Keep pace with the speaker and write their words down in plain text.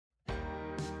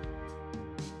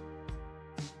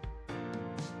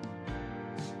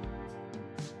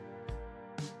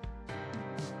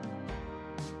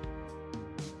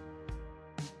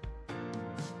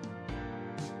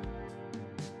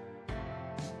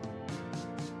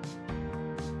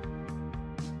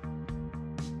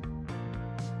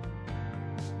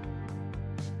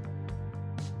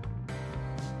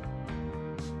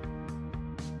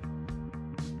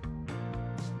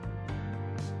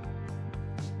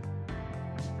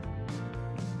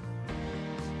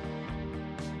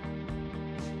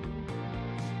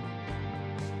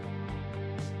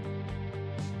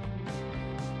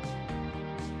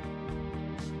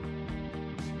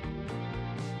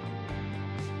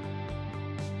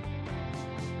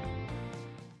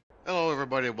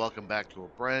everybody, welcome back to a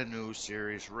brand new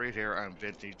series right here on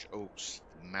Vintage Oaks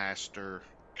Master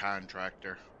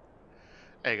Contractor.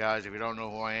 Hey guys, if you don't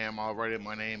know who I am already,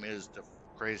 my name is the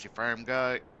Crazy Farm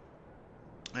Guy,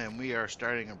 and we are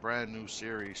starting a brand new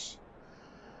series.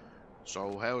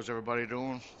 So how's everybody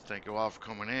doing? Thank you all for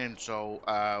coming in.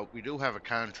 So we do have a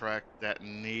contract that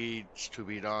needs to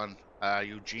be done.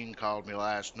 Eugene called me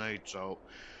last night, so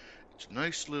it's a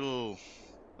nice little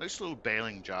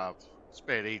baling job. It's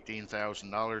about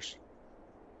 $18,000.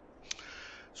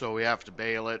 So we have to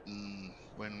bale it and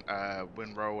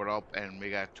windrow it up, and we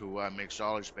got to make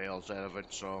solid bales out of it.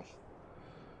 So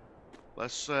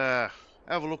let's have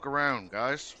a look around,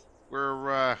 guys.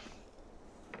 We're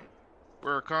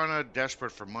we're kind of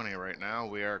desperate for money right now.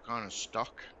 We are kind of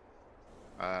stuck.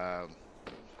 Uh,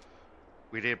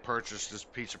 we did purchase this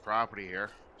piece of property here,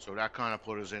 so that kind of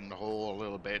put us in the hole a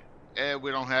little bit.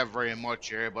 We don't have very much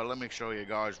here, but let me show you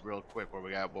guys real quick what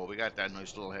we got. Well, we got that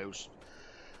nice little house,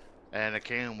 and it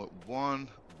came with one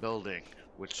building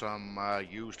with some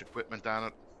used equipment on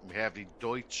it. We have the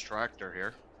Deutz tractor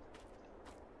here.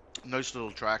 Nice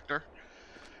little tractor.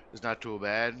 It's not too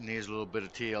bad. Needs a little bit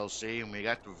of TLC, and we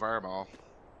got the Verbal.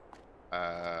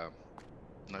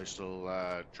 Nice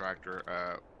little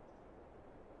tractor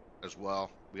as well.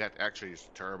 We got actually it's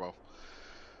a turbo.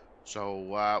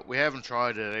 So we haven't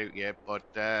tried it out yet, but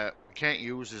we can't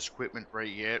use this equipment right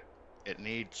yet. It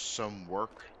needs some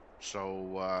work.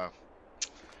 So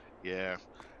yeah.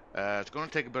 It's going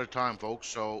to take a bit of time, folks.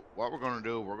 So what we're going to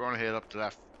do, we're going to head up to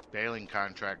that baling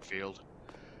contract field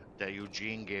that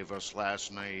Eugene gave us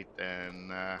last night, and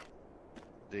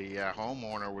the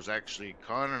homeowner was actually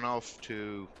kind enough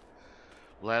to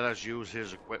let us use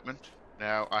his equipment.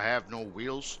 Now, I have no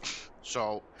wheels,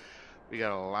 so we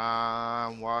got a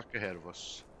long walk ahead of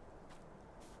us.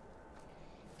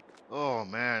 Oh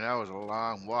man, that was a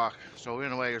long walk. So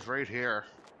anyway, it's right here.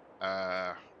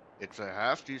 It's a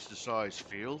half decent sized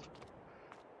field,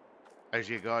 as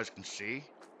you guys can see.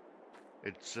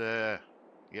 It's yeah,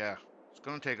 it's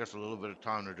gonna take us a little bit of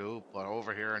time to do, but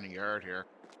over here in the yard here.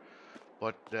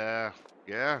 But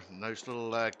yeah, nice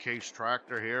little case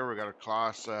tractor here. We got a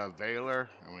Class Baler,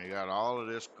 and we got all of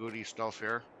this goody stuff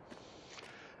here,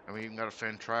 and we even got a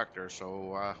Fendt tractor.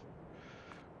 So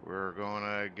we're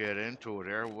gonna get into it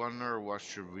here. Wonder what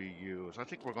should we use? I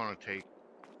think we're gonna take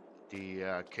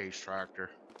the case tractor.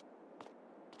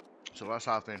 So let's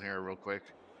hop in here real quick.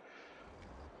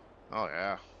 Oh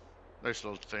yeah, nice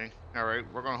little thing. All right,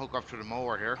 we're gonna hook up to the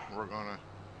mower here. We're gonna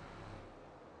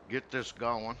get this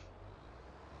going.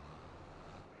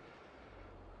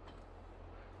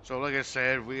 So like I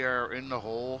said, we are in the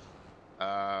hole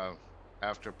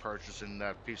after purchasing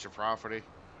that piece of property,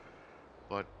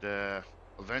 but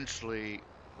eventually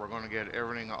we're gonna get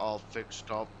everything all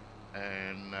fixed up,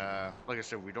 and like I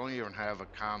said, we don't even have a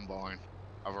combine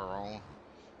of our own,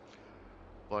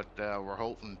 but we're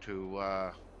hoping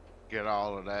to get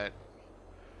all of that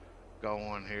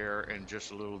going here in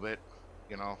just a little bit,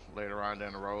 you know, later on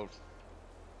down the road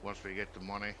once we get the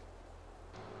money.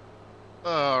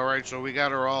 Alright, so we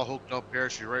got her all hooked up here.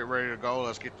 She's right ready to go.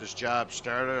 Let's get this job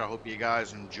started. I hope you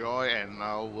guys enjoy, and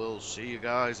I will see you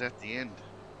guys at the end.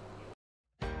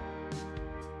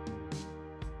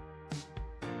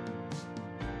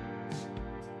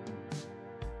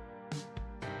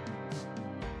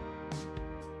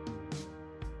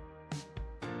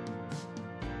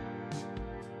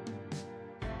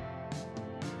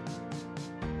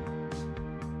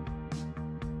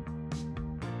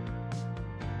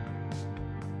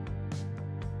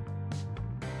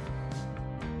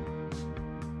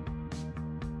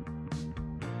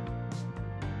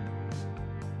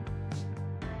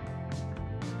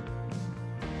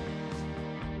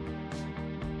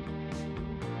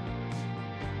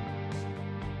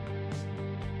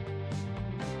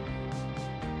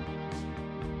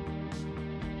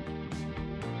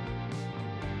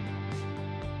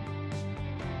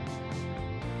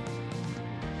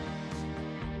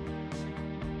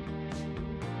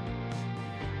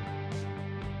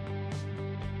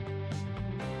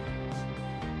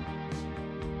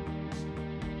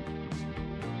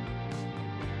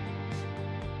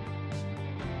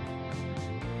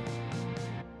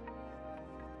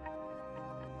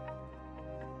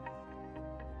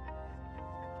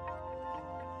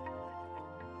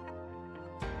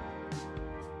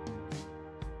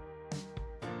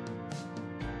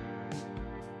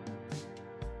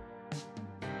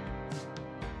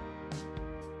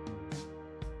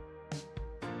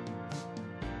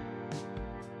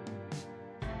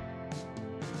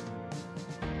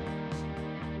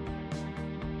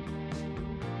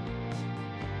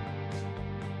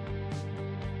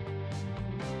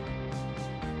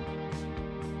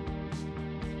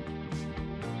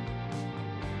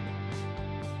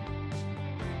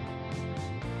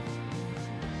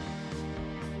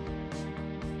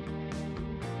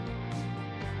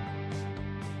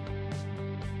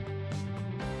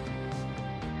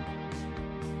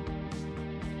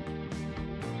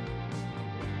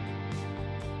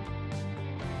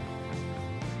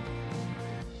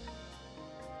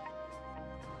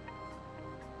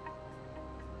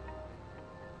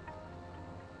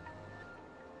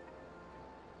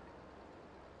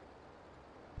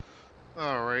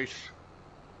 Alright,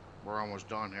 we're almost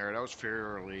done here. That was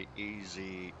fairly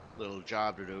easy little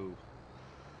job to do.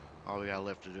 All we got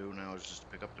left to do now is just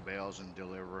pick up the bales and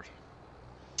deliver it.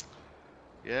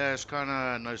 Yeah, it's kind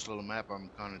of a nice little map.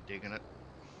 I'm kind of digging it.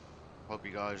 Hope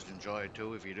you guys enjoy it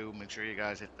too. If you do, make sure you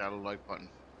guys hit that like button.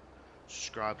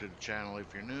 Subscribe to the channel if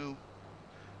you're new.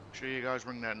 Make sure you guys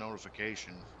ring that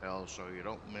notification bell so you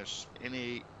don't miss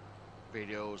any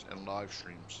videos and live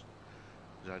streams.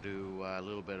 Because I do a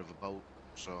little bit of a boat,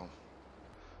 so.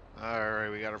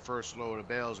 Alright, we got our first load of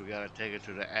bales. We got to take it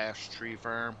to the ash tree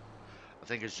farm. I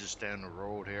think it's just down the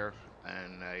road here,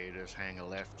 and you just hang a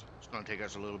left. It's going to take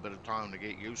us a little bit of time to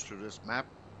get used to this map.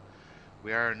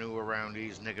 We are new around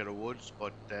these neck of the woods,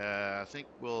 but I think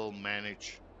we'll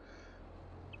manage.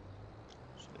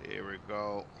 So here we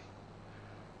go.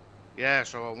 Yeah,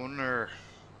 so I wonder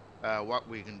what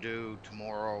we can do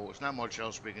tomorrow. There's not much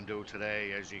else we can do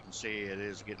today. As you can see, it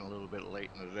is getting a little bit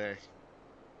late in the day.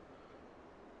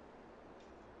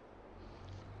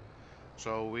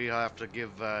 So we have to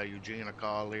give Eugene a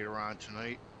call later on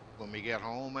tonight when we get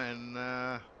home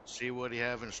and see what he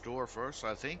have in store for us.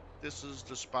 I think this is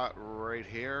the spot right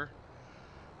here,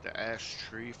 the ash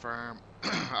tree farm.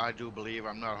 I do believe,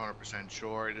 I'm not 100%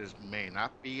 sure. It may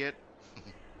not be it.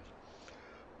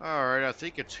 Alright, I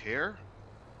think it's here.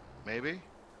 Maybe.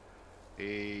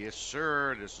 Yes,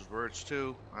 sir. This is where it's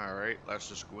to. Alright, let's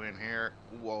just go in here.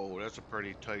 Whoa, that's a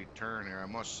pretty tight turn here, I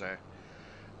must say.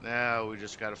 Now we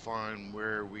just got to find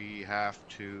where we have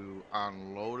to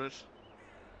unload it.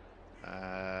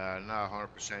 Not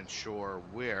 100% sure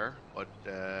where, but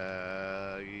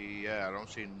yeah, I don't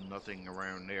see nothing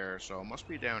around there, so it must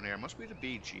be down here. It must be the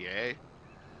BGA.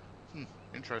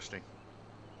 Interesting.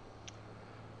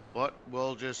 But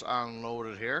we'll just unload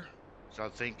it here. So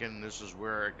I'm thinking this is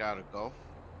where it gotta go.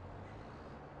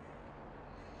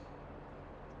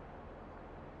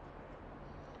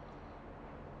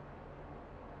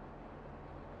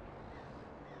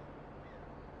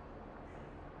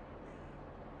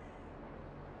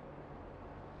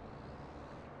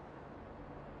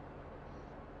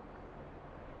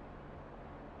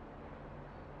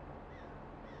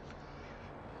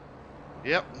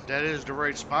 Yep, that is the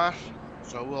right spot.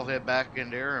 So we'll head back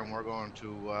in there and we're going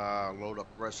to load up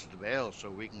the rest of the bales so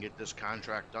we can get this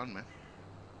contract done, man.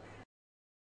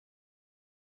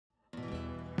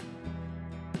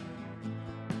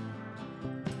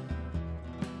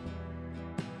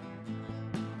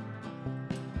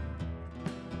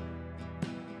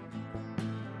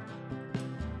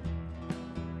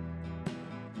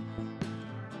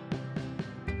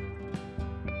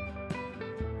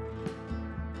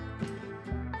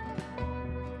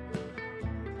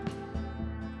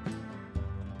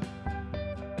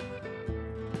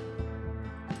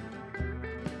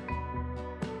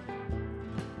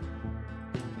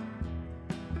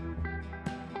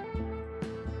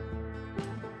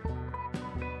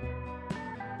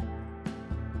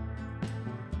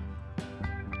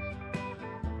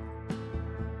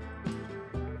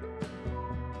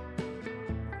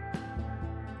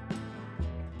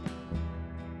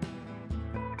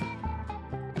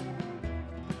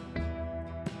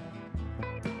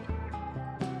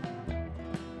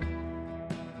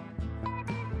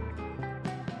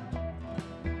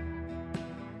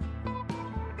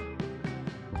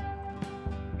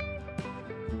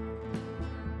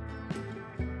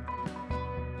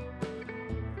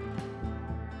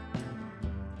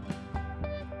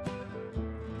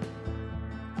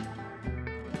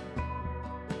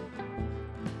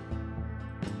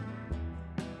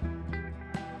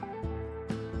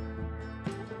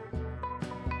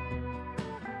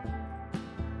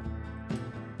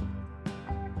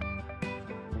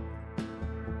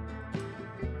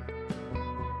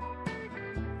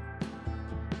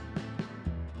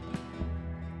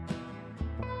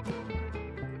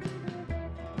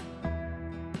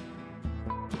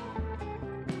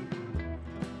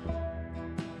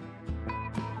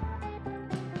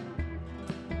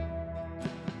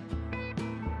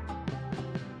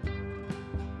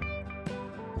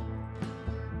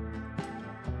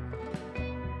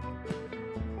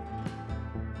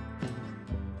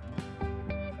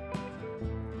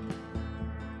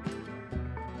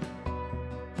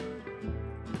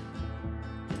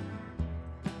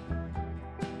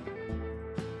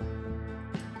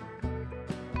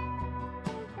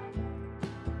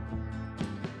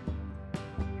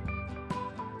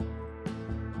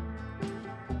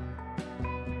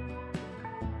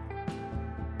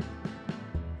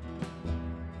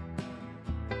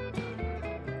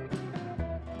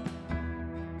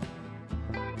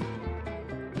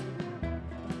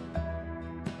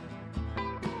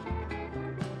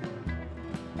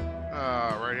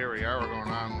 right, here we are. We're going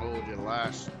to unload the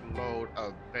last load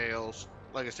of bales.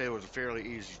 Like I said, it was a fairly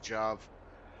easy job.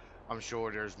 I'm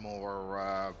sure there's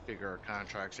more bigger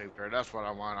contracts out there. That's what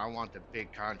I want. I want the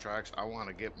big contracts. I want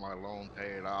to get my loan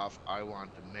paid off. I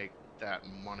want to make that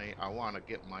money. I want to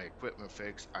get my equipment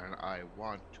fixed, and I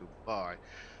want to buy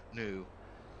new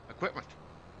equipment.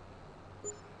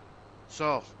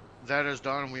 So that is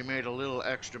done. We made a little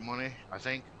extra money, I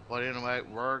think. But anyway,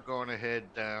 we're going to head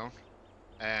down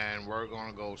and we're going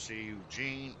to go see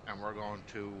Eugene, and we're going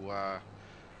to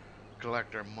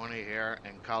collect our money here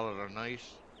and call it a night,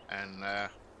 and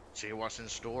see what's in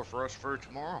store for us for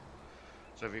tomorrow.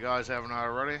 So if you guys haven't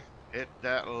already, hit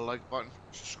that like button,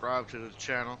 subscribe to the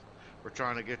channel. We're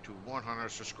trying to get to 100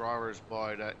 subscribers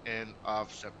by the end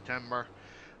of September,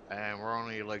 and we're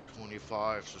only like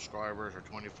 25 subscribers or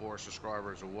 24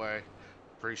 subscribers away.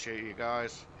 Appreciate you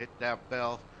guys. Hit that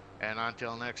bell, and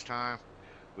until next time,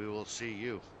 we will see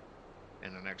you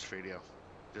in the next video.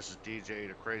 This is DJ,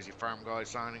 the Crazy Farm Guy,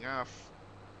 signing off.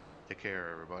 Take care,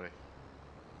 everybody.